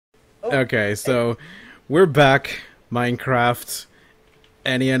Okay, so we're back, Minecraft,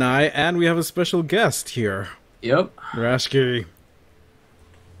 Annie and I, and we have a special guest here, Yep. Rashkah.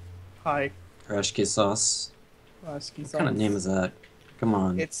 Hi, Rashkah sauce. Rashkah What kind of name is that? Come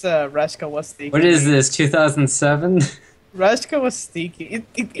on. It's Rashkah was speaking. What is this, 2007? Rashkah was speaking.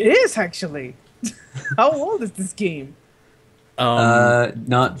 It is actually. How old is this game?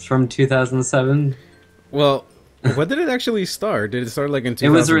 Not from 2007. Well, when did it actually start? Did it start like in 2000?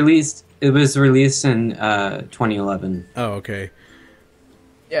 It was released in 2011. Oh, okay.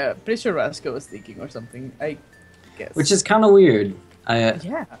 Yeah, pretty sure Rashkah was speaking or something. I guess. Which is kind of weird.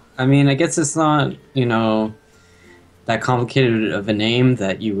 Yeah. I mean, I guess it's not, that complicated of a name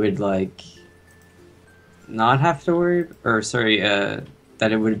that you would, like, not have to worry, or, sorry,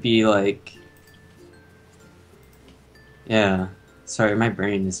 that it would be, like, yeah. Sorry, my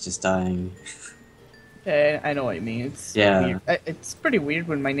brain is just dying. I know what you mean. It's Yeah. Weird. It's pretty weird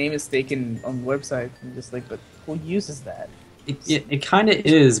when my name is taken on website. I'm just like, but who uses that? It kind of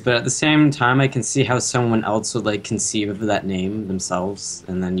is, but at the same time, I can see how someone else would, like, conceive of that name themselves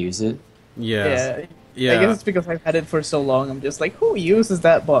and then use it. Yeah. I guess it's because I've had it for so long. I'm just like, who uses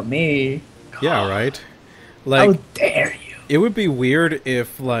that but me? Yeah, right? How Like, dare you? it would be weird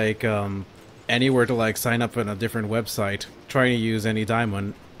if, like, Annie were to, like, sign up on a different website, trying to use any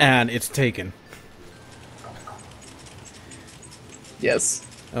diamond, and it's taken. Yes.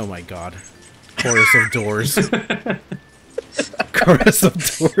 Oh my god. Chorus of doors. Chorus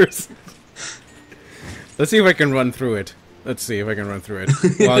of doors. Let's see if I can run through it. Let's see if I can run through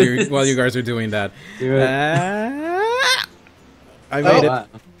it while you guys are doing that. Do it. I made Wow.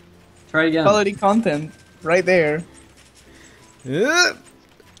 Try again. Quality content right there. it.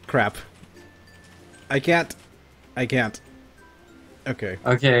 Crap. I can't. Okay.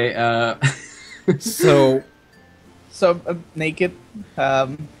 Okay, So, So I'm naked.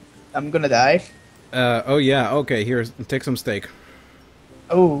 I'm gonna die. oh yeah, okay, here, take some steak.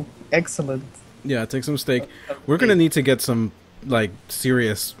 Oh, excellent. Yeah, take some steak. We're gonna need to get some, like,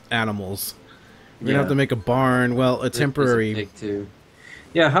 serious animals. We're gonna have to make a barn, well, a There's a temporary... pig too.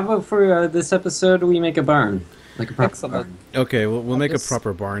 Yeah, how about for this episode we make a barn? Like a proper Excellent. barn. Okay, we'll make a just-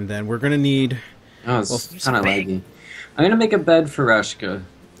 proper barn then. We're gonna need... Oh, it's Well, kind of laggy. I'm gonna make a bed for Rashkah.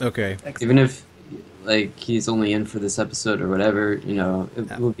 Okay, Excellent. Even if, like, he's only in for this episode or whatever,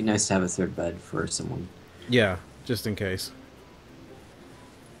 it would be nice to have a third bed for someone. yeah, just in case.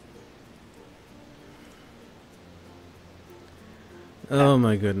 Oh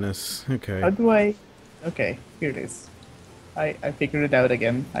my goodness, How okay. do I? Okay, here it is. I figured it out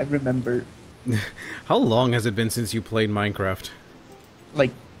again. I remember How long has it been since you played Minecraft? like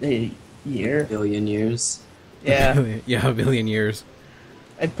a year. Billion years. Yeah. Yeah, a billion years.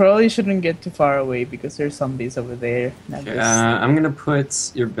 I probably shouldn't get too far away because there's zombies over there. And I'm Okay, just- I'm gonna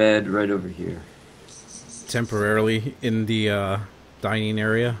put your bed right over here. Temporarily in the dining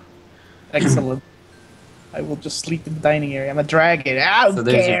area. Excellent. I will just sleep in the dining area. I'm a dragon. I don't So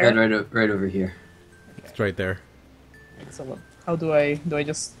there's care. your bed right over here. It's right there. Excellent. How do I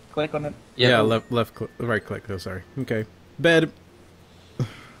just click on it? Yeah, left click, right click, oh sorry. Okay. Bed.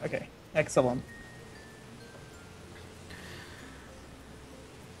 Okay. Excellent.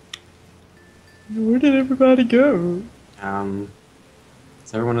 Where did everybody go?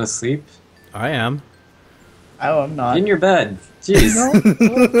 Is everyone asleep? I am. Oh, I'm not. In your bed. Jeez.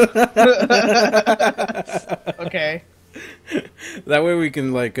 Okay. That way we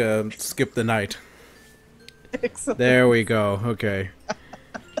can, like, skip the night. Excellent. There we go. Okay.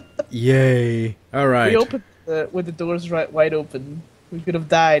 Yay. Alright. We opened with the doors wide open. We could have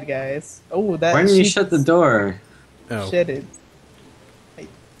died, guys. Oh, that. Why didn't you sheet shut the door? Oh. Shut it. I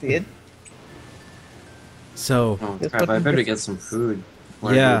did. So, Oh Just crap! I put- better get some food.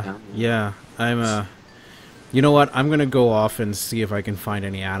 before I go yeah. down there. Yeah. I'm, you know what? I'm gonna go off and see if I can find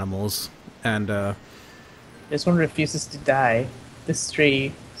any animals. And, This one refuses to die. This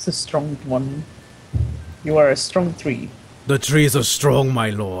tree is a strong one. You are a strong tree. the trees are strong, my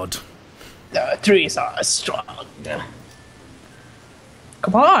lord. The trees are strong.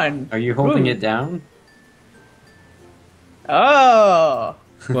 Come on. Are you holding Ooh. it down? Oh.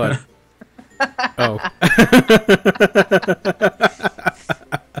 What? Oh.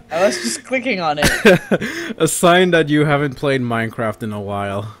 I was just clicking on it. A sign that you haven't played Minecraft in a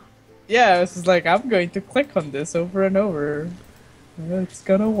while. Yeah, I was just like, I'm going to click on this over and over. It's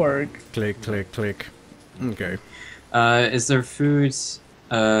gonna work. Click, click, click. Okay. Is there food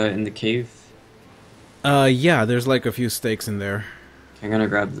in the cave? Yeah, there's like a few steaks in there. I'm gonna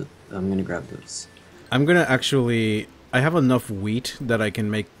grab those. I'm gonna actually... I have enough wheat that I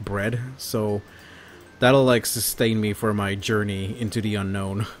can make bread, so that'll like sustain me for my journey into the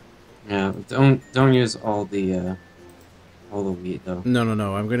unknown. Yeah, don't use all the wheat though. No, no,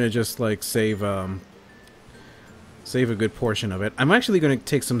 no. I'm gonna just like save a good portion of it. I'm actually gonna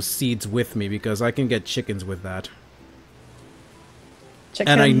take some seeds with me because I can get chickens with that.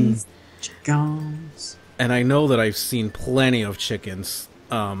 Chickens. Chickens. And I know that I've seen plenty of chickens.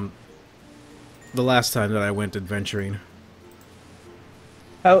 The last time that I went adventuring.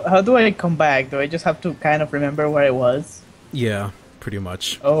 How do I come back? Do I just have to kind of remember where I was? Yeah, pretty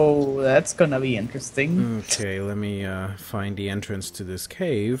much. Oh, that's gonna be interesting. Okay, let me find the entrance to this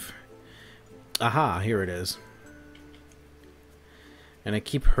cave. Aha, here it is. And I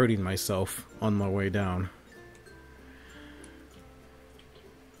keep hurting myself on my way down.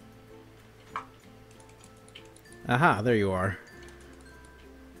 Aha, there you are.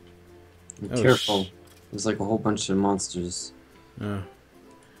 Be Oh, careful. There's like a whole bunch of monsters.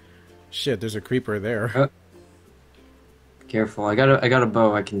 Shit, there's a creeper there. Careful. I got a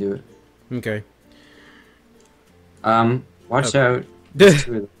bow. I can do it. Okay. Watch Okay. out. There's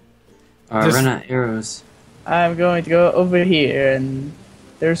two of them. This- Run out arrows. I'm going to go over here, and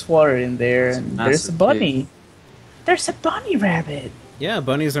there's water in there, It's a and there's a massive bunny. cave. There's a bunny rabbit. Yeah,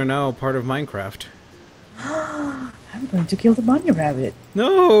 bunnies are now part of Minecraft. I'm going to kill the bunny rabbit.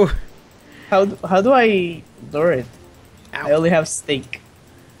 No! How do I lure it? I Ow. only have steak.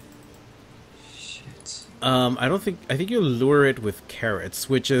 Shit. I think you lure it with carrots,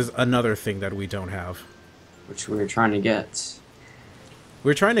 which is another thing that we don't have. Which we're trying to get.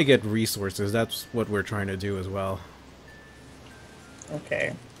 We're trying to get resources, that's what we're trying to do as well.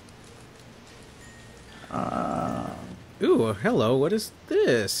 Okay. Ooh, hello, what is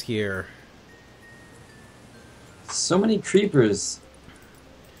this here? So many creepers.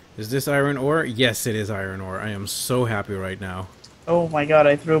 Is this iron ore? Yes, it is iron ore. I am so happy right now. Oh my god,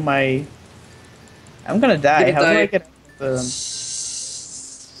 I threw my... I'm gonna die. You're How gonna do I die. get...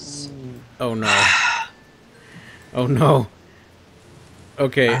 Oh no. Oh no.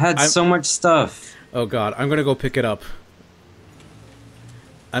 Okay, I had so much stuff. Oh god, I'm gonna go pick it up.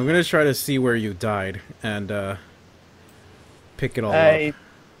 I'm gonna try to see where you died, and, pick it all I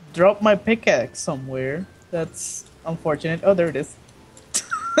dropped my pickaxe somewhere. That's unfortunate. Oh, there it is.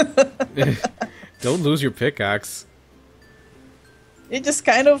 up. Don't lose your pickaxe. It just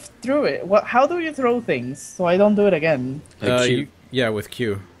kind of threw it. What? How do you throw things so I don't do it again? Yeah, with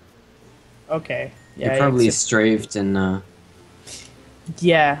Q. Okay. You Yeah, probably it's- strafed and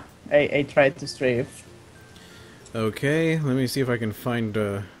yeah. I tried to strafe. Okay, let me see if I can find,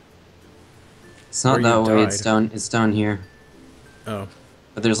 it's not Where that you way. It's died. down here. Oh.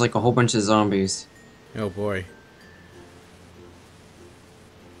 But there's like a whole bunch of zombies. Oh boy.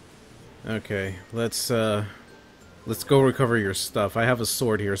 Okay, let's go recover your stuff. I have a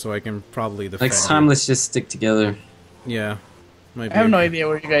sword here, so I can probably defend Next time, you. let's just stick together. Yeah. Might I have be no okay. idea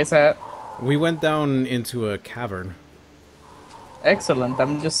where you guys at. We went down into a cavern. Excellent.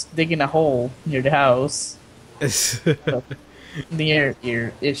 I'm just digging a hole near the house. Near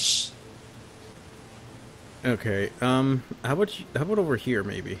here-ish. Okay, how about over here,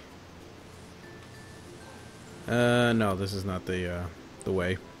 maybe? No, this is not the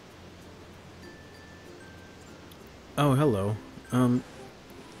way. Oh, hello.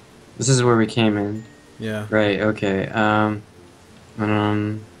 This is where we came in. Yeah. Right, okay.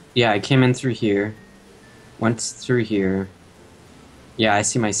 Yeah, I came in through here. Went through here. Yeah, I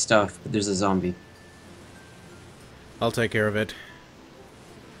see my stuff, but there's a zombie. I'll take care of it.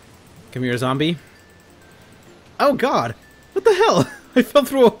 Come here, zombie. Oh god! What the hell? I fell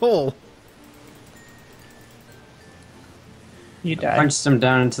through a hole! You died. Punched him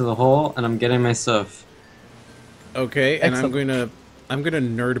down into the hole, and I'm getting my stuff. Okay, and Excellent. I'm gonna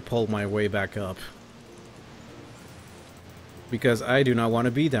nerd pull my way back up. Because I do not want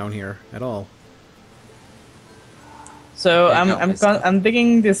to be down here at all. So Yeah, got my stuff. I'm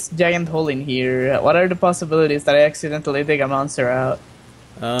digging this giant hole in here. What are the possibilities that I accidentally dig a monster out?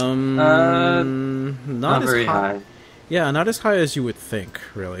 Not Not as very high. high. Yeah, not as high as you would think,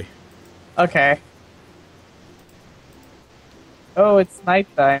 really. Okay. Oh, it's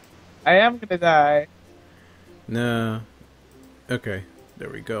nighttime. I am gonna die. No. Okay, there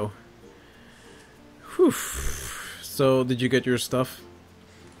we go. Whew. So, did you get your stuff?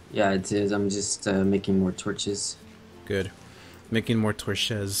 Yeah, I did. I'm just making more torches. Good. Making more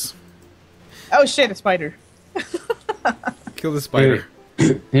torches. Oh shit, a spider. Kill the spider.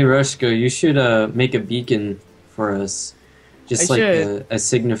 Hey, Rashkah, you should make a beacon for us. Just I like should. a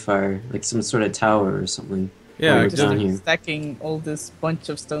signifier, like some sort of tower or something. Yeah, We're Just down here. stacking all this bunch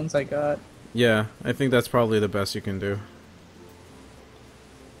of stones I got. Yeah, I think that's probably the best you can do.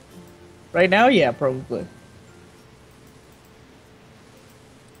 Right now, yeah, probably.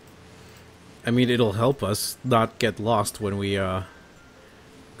 I mean, it'll help us not get lost when we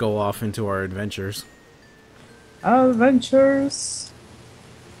go off into our adventures. Adventures.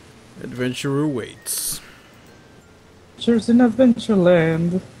 Adventure awaits. Adventures in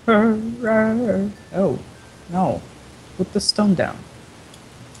Adventureland. Oh, no. Put the stone down.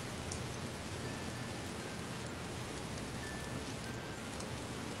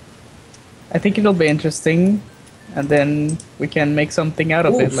 I think it'll be interesting, and then we can make something out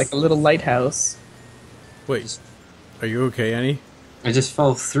of it, Oof. like a little lighthouse. Wait, are you okay, Annie? I just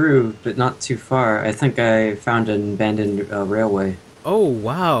fell through, but not too far. I think I found an abandoned railway. Oh,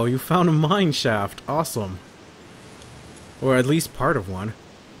 wow, you found a mine shaft. Awesome. Or at least part of one.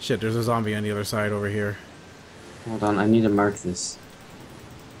 Shit, there's a zombie on the other side over here. Hold on, I need to mark this.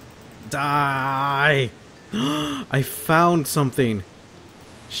 Die! I found something.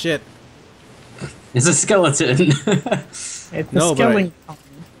 Shit. It's a skeleton. It's the No, but skeleton.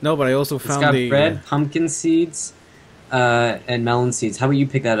 No, but I also It's found got the... bread, pumpkin seeds, and melon seeds. How about you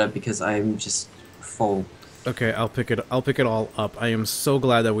pick that up, because I'm just full. Okay, I'll pick it all up. I am so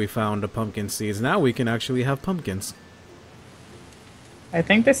glad that we found the pumpkin seeds. Now we can actually have pumpkins. I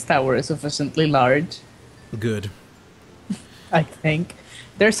think this tower is sufficiently large. Good. I think.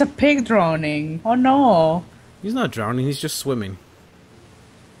 There's a pig drowning. Oh no. He's not drowning, he's just swimming.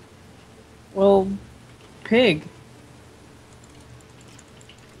 Well, pig.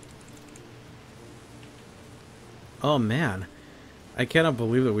 Oh man. I cannot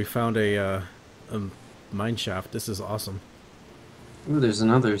believe that we found a mine shaft. This is awesome. Ooh, there's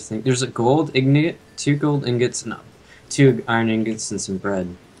another thing. There's a gold ingot, 2 gold ingots, and 2 iron ingots, and some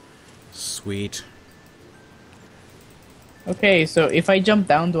bread. Sweet. Okay, so if I jump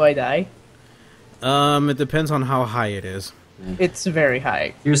down, do I die? It depends on how high it is. It's very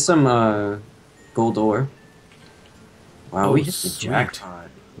high. Here's some gold ore. Wow, Oh, we hit the sweet. jackpot.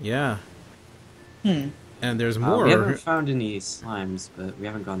 Yeah. Hmm. And there's more. We haven't found any slimes, but we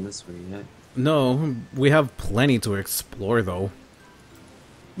haven't gone this way yet. No, we have plenty to explore though.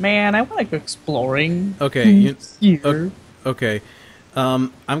 Man, I want to go exploring. Okay, Here. okay.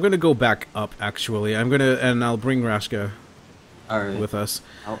 I'm gonna go back up actually. And I'll bring Rashkah Alright, with us.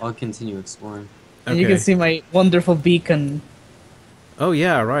 I'll continue exploring. And you can see my wonderful beacon. Oh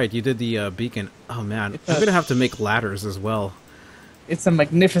yeah, right. You did the beacon. Oh man, I'm gonna have to make ladders as well. It's a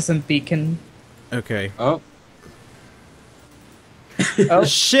magnificent beacon. Okay. Oh, Oh,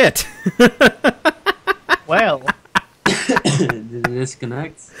 Shit! well. did it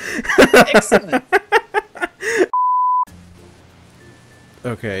disconnect? Excellent.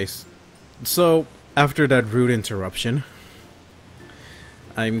 Okay, so after that rude interruption,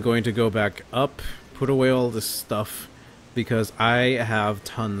 I'm going to go back up, put away all this stuff, because I have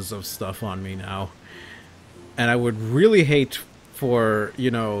tons of stuff on me now. And I would really hate for,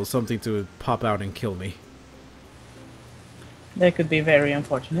 you know, something to pop out and kill me. That could be very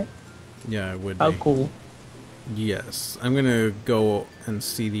unfortunate. Yeah, it would How be. cool. Yes, I'm gonna go and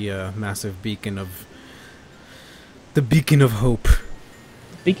see the massive beacon of... The Beacon of Hope.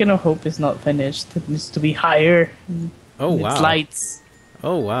 Beacon of Hope is not finished. It needs to be higher. Oh, in wow. its lights.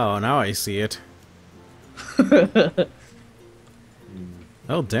 Oh, wow, now I see it.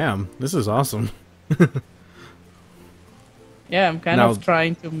 Oh, damn. This is awesome. Yeah, I'm kind Now- of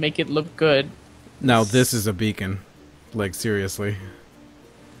trying to make it look good. Now this is a beacon. Like, seriously.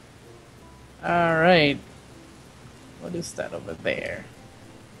 Alright. What is that over there?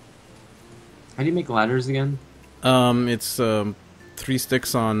 How do you make ladders again? It's 3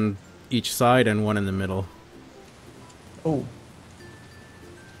 sticks on each side and 1 in the middle. Oh.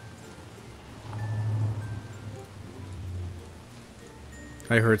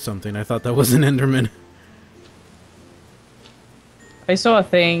 I heard something. I thought that was an Enderman. I saw a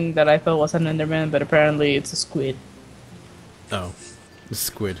thing that I thought was an Enderman, but apparently it's a squid. Oh. The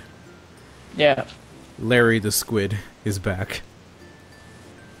squid. Yeah. Larry the squid is back.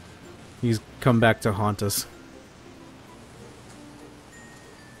 He's come back to haunt us.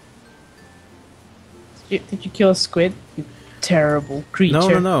 Did you kill a squid? You terrible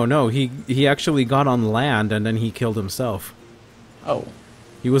creature. No. He actually got on land and then he killed himself. Oh.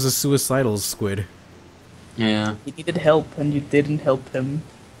 He was a suicidal squid. Yeah. He needed help and you didn't help him.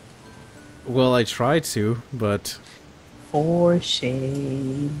 Well, I tried to, but... For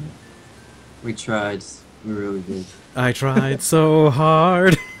shame. We tried. We really did. I tried so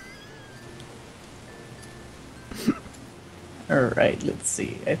hard. Alright, let's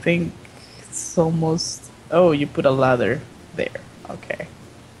see. I think it's almost... Oh, you put a ladder there. Okay.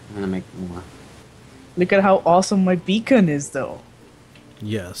 I'm gonna make more. Look at how awesome my beacon is, though.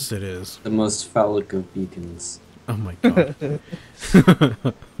 Yes, it is. The most phallic of beacons. Oh my god.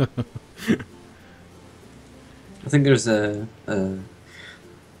 I think there's a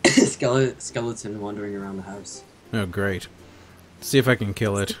skeleton wandering around the house. Oh, great. See if I can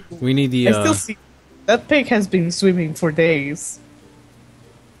kill it. We need the, I still see that pig has been swimming for days.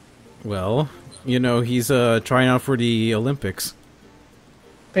 well, you know, he's, trying out for the Olympics.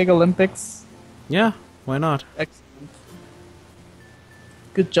 Pig Olympics. Yeah, why not? Excellent.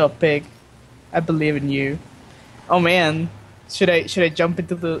 Good job, pig. I believe in you. Oh man, should I jump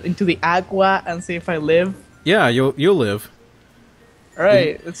into the agua and see if I live? Yeah, you'll live. All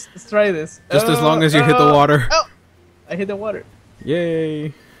right, let's try this. Just as long as you hit the water. Oh, I hit the water.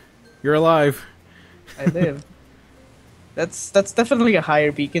 Yay! You're alive. I live. That's definitely a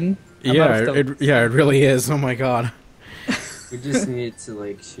higher beacon. I'm out of Yeah, stones. it really is. Oh my god. We just need to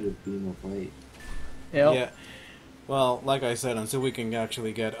like shoot a beam of light. Yep. Yeah. Well, like I said, until we can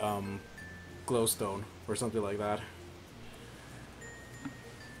actually get glowstone or something like that.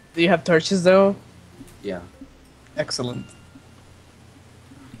 Do you have torches though? Yeah. Excellent.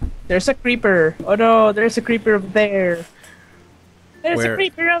 There's a creeper. Oh no, there's a creeper up there. There's Where? a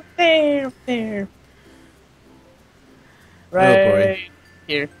creeper up there. Up there. Oh, Right boy.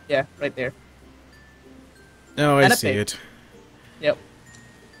 here. Yeah, right there. Oh, I And a see pig. it. Yep.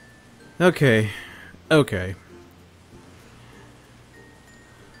 Okay. Okay.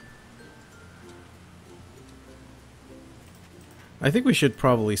 I think we should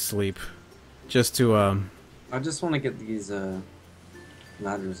probably sleep. Just to, I just want to get these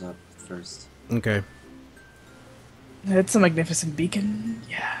ladders up first. okay. It's a magnificent beacon.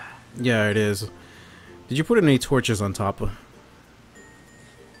 Yeah. Yeah, it is. Did you put any torches on top?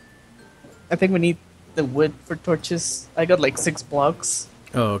 I think we need the wood for torches. I got like 6 blocks.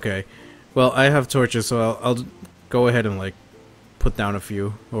 Oh, okay. Well, I have torches, so I'll go ahead and, like, put down a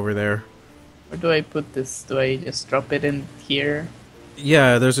few over there. Where do I put this? Do I just drop it in here?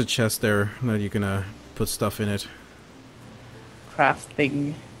 Yeah, there's a chest there that you can, put stuff in it.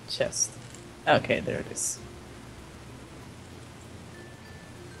 Crafting chest. Okay, there it is.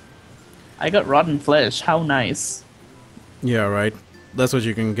 I got rotten flesh. How nice. Yeah, right. That's what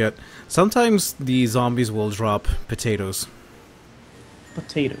you can get. Sometimes the zombies will drop potatoes.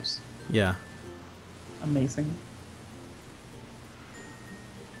 Potatoes. Yeah. Amazing.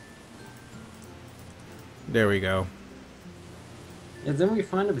 There we go. Yeah, then we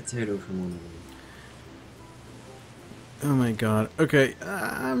find a potato from one of them. Oh my god. Okay,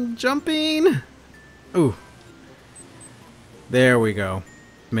 I'm jumping! Ooh. There we go.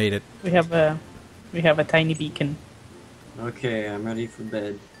 Made it. We have a tiny beacon. Okay, I'm ready for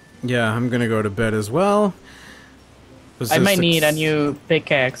bed. Yeah, I'm gonna go to bed as well. Was I this might need a new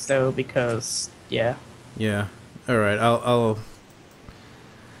pickaxe though because yeah. Yeah. Alright, I'll...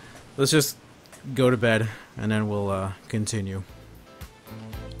 Let's just go to bed, and then we'll, continue.